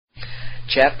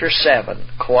Chapter 7.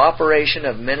 Cooperation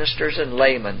of Ministers and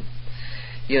Laymen.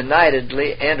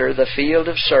 Unitedly enter the field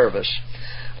of service.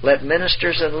 Let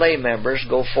ministers and lay members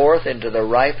go forth into the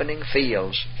ripening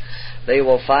fields. They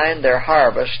will find their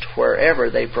harvest wherever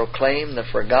they proclaim the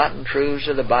forgotten truths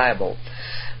of the Bible.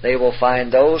 They will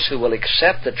find those who will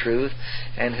accept the truth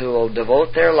and who will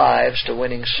devote their lives to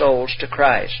winning souls to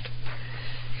Christ.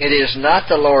 It is not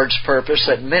the Lord's purpose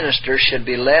that ministers should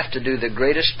be left to do the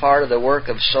greatest part of the work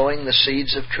of sowing the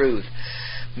seeds of truth.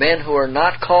 Men who are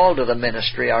not called to the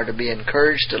ministry are to be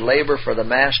encouraged to labor for the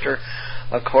Master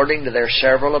according to their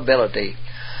several ability.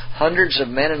 Hundreds of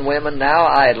men and women now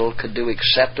idle could do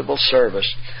acceptable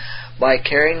service. By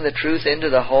carrying the truth into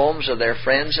the homes of their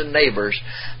friends and neighbors,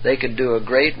 they could do a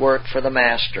great work for the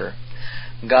Master.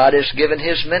 God has given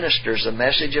His ministers a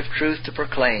message of truth to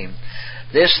proclaim.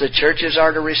 This the churches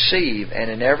are to receive,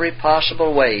 and in every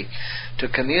possible way to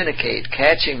communicate,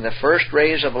 catching the first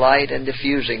rays of light and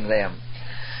diffusing them.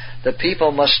 The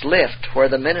people must lift where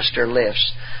the minister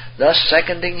lifts, thus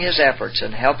seconding his efforts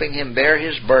and helping him bear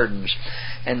his burdens,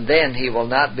 and then he will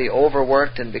not be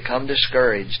overworked and become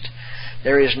discouraged.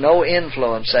 There is no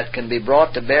influence that can be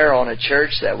brought to bear on a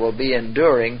church that will be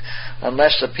enduring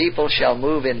unless the people shall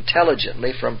move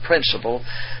intelligently from principle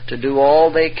to do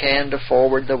all they can to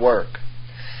forward the work.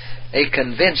 A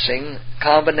convincing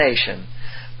combination.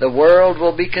 The world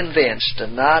will be convinced,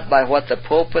 not by what the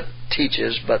pulpit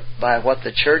teaches, but by what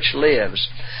the church lives.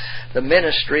 The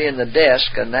ministry in the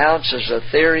desk announces the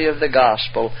theory of the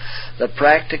gospel. The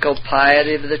practical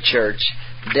piety of the church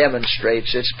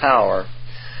demonstrates its power.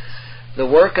 The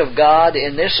work of God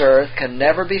in this earth can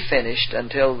never be finished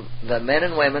until the men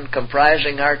and women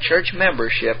comprising our church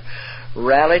membership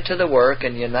rally to the work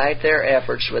and unite their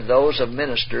efforts with those of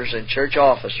ministers and church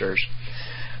officers.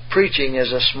 Preaching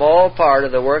is a small part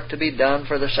of the work to be done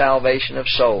for the salvation of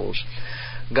souls.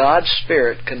 God's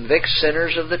Spirit convicts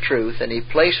sinners of the truth, and He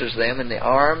places them in the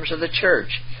arms of the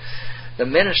church. The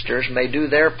ministers may do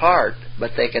their part,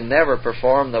 but they can never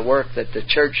perform the work that the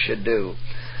church should do.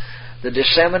 The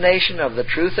dissemination of the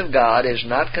truth of God is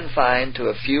not confined to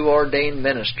a few ordained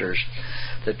ministers.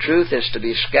 The truth is to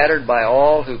be scattered by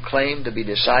all who claim to be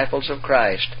disciples of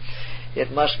Christ.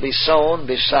 It must be sown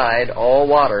beside all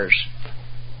waters.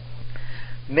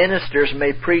 Ministers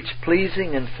may preach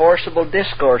pleasing and forcible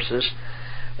discourses,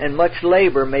 and much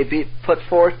labor may be put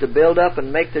forth to build up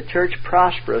and make the church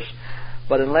prosperous,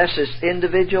 but unless its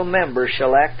individual members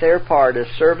shall act their part as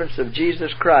servants of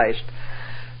Jesus Christ,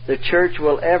 the church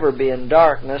will ever be in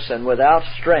darkness and without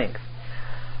strength.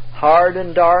 Hard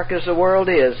and dark as the world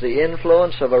is, the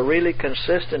influence of a really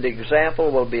consistent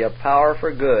example will be a power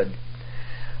for good.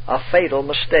 A fatal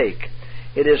mistake.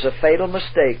 It is a fatal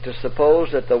mistake to suppose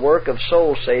that the work of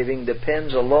soul saving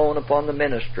depends alone upon the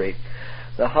ministry.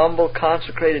 The humble,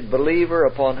 consecrated believer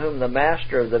upon whom the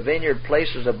Master of the vineyard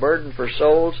places a burden for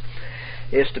souls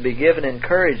is to be given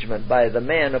encouragement by the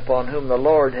men upon whom the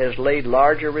Lord has laid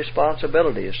larger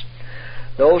responsibilities.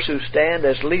 Those who stand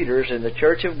as leaders in the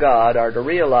Church of God are to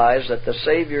realize that the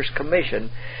Savior's commission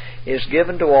is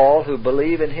given to all who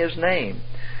believe in His name.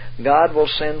 God will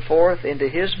send forth into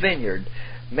His vineyard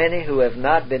many who have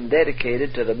not been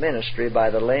dedicated to the ministry by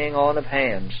the laying on of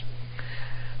hands.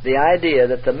 The idea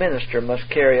that the minister must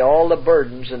carry all the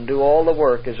burdens and do all the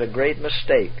work is a great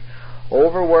mistake.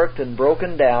 Overworked and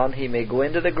broken down, he may go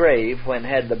into the grave when,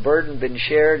 had the burden been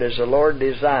shared as the Lord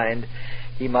designed,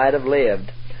 he might have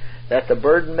lived. That the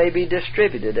burden may be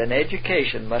distributed, and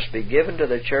education must be given to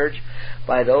the church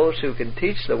by those who can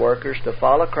teach the workers to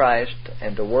follow Christ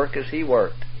and to work as He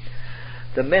worked.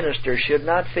 The minister should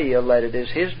not feel that it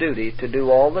is his duty to do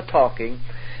all the talking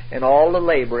and all the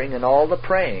laboring and all the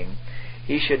praying.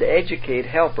 He should educate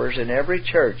helpers in every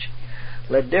church.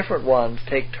 Let different ones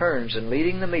take turns in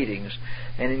leading the meetings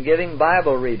and in giving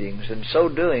Bible readings. In so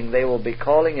doing, they will be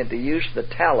calling into use the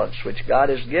talents which God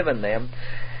has given them,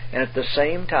 and at the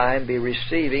same time be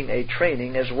receiving a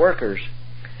training as workers.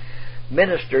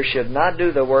 Ministers should not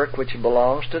do the work which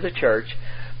belongs to the church,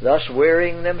 thus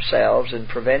wearying themselves and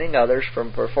preventing others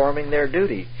from performing their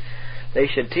duty. They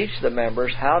should teach the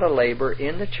members how to labor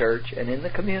in the church and in the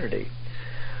community.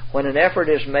 When an effort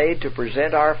is made to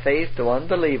present our faith to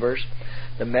unbelievers,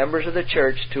 the members of the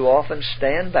church too often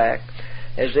stand back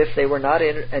as if they were not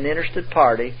an interested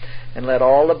party and let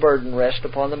all the burden rest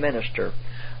upon the minister.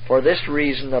 For this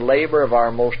reason, the labor of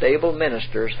our most able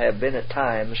ministers have been at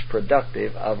times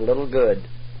productive of little good.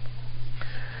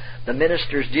 The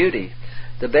minister's duty.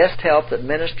 The best help that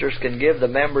ministers can give the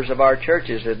members of our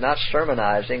churches is not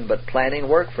sermonizing, but planning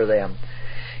work for them.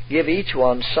 Give each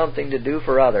one something to do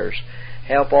for others.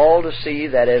 Help all to see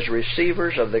that as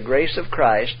receivers of the grace of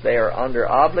Christ, they are under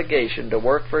obligation to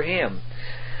work for Him.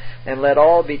 And let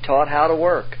all be taught how to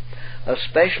work.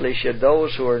 Especially should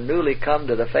those who are newly come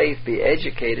to the faith be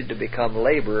educated to become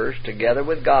laborers together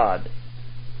with God.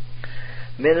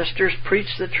 Ministers,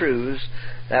 preach the truths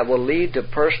that will lead to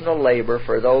personal labor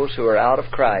for those who are out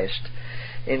of Christ.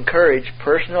 Encourage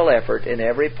personal effort in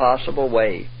every possible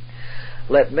way.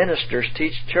 Let ministers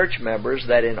teach church members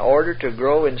that in order to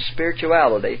grow in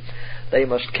spirituality, they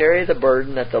must carry the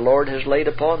burden that the Lord has laid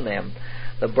upon them,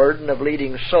 the burden of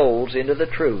leading souls into the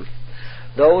truth.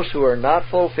 Those who are not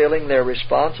fulfilling their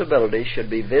responsibility should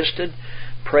be visited,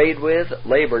 prayed with,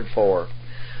 labored for.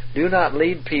 Do not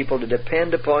lead people to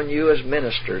depend upon you as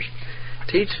ministers.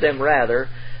 Teach them rather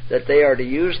that they are to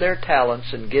use their talents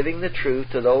in giving the truth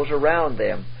to those around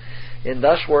them. In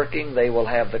thus working, they will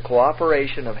have the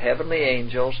cooperation of heavenly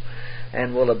angels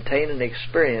and will obtain an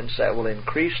experience that will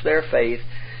increase their faith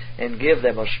and give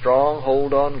them a strong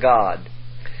hold on God.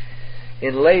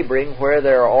 In laboring where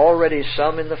there are already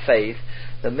some in the faith,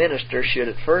 the minister should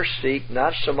at first seek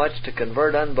not so much to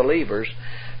convert unbelievers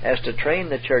as to train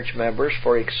the church members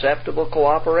for acceptable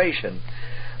cooperation.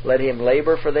 Let him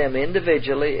labor for them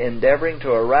individually, endeavoring to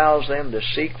arouse them to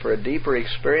seek for a deeper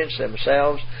experience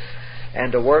themselves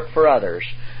and to work for others.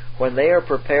 When they are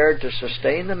prepared to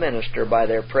sustain the minister by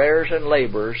their prayers and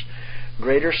labors,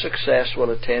 greater success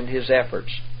will attend his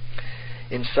efforts.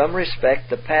 In some respect,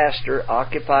 the pastor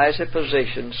occupies a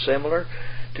position similar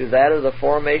to that of the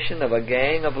formation of a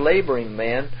gang of laboring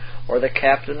men or the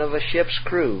captain of a ship's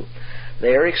crew.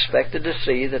 They are expected to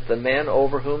see that the men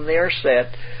over whom they are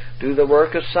set do the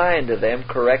work assigned to them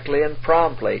correctly and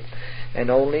promptly, and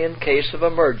only in case of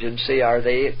emergency are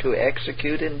they to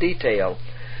execute in detail.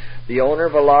 The owner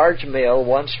of a large mill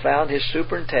once found his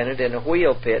superintendent in a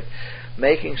wheel pit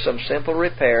making some simple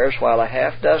repairs while a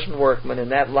half-dozen workmen in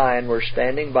that line were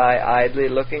standing by idly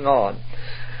looking on.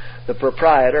 The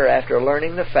proprietor, after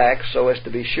learning the facts so as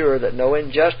to be sure that no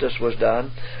injustice was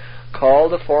done,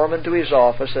 called the foreman to his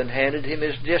office and handed him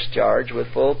his discharge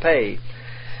with full pay.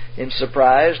 In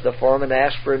surprise, the foreman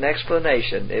asked for an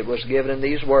explanation. It was given in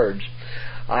these words: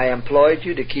 "I employed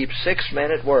you to keep 6 men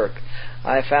at work.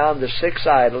 I found the 6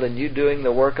 idle and you doing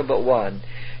the work of but 1.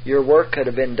 Your work could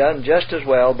have been done just as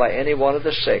well by any one of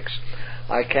the 6.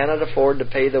 I cannot afford to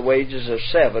pay the wages of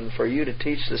 7 for you to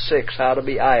teach the 6 how to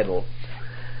be idle."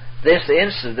 This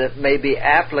incident may be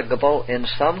applicable in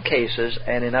some cases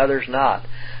and in others not,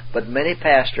 but many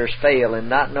pastors fail in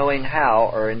not knowing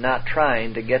how or in not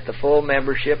trying to get the full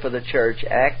membership of the church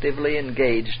actively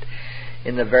engaged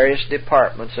in the various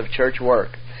departments of church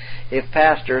work. If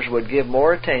pastors would give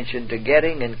more attention to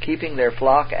getting and keeping their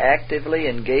flock actively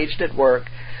engaged at work,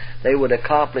 they would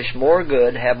accomplish more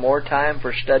good, have more time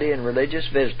for study and religious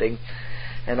visiting,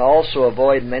 and also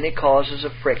avoid many causes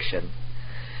of friction.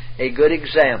 A good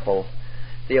example: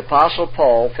 the Apostle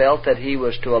Paul felt that he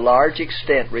was to a large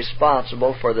extent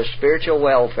responsible for the spiritual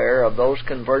welfare of those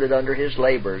converted under his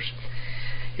labors.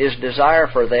 His desire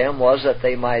for them was that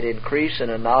they might increase in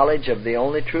a knowledge of the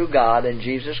only true God and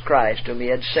Jesus Christ whom he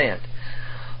had sent.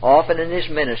 Often in his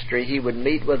ministry he would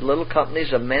meet with little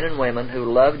companies of men and women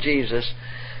who loved Jesus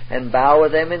and bow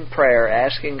with them in prayer,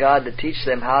 asking God to teach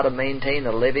them how to maintain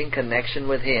a living connection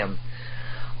with Him.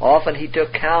 Often he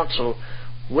took counsel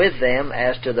with them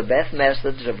as to the best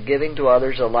methods of giving to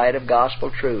others the light of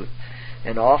gospel truth,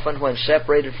 and often when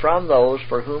separated from those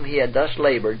for whom he had thus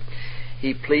labored,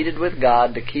 he pleaded with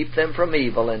God to keep them from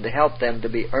evil and to help them to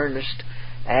be earnest,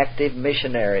 active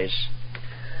missionaries.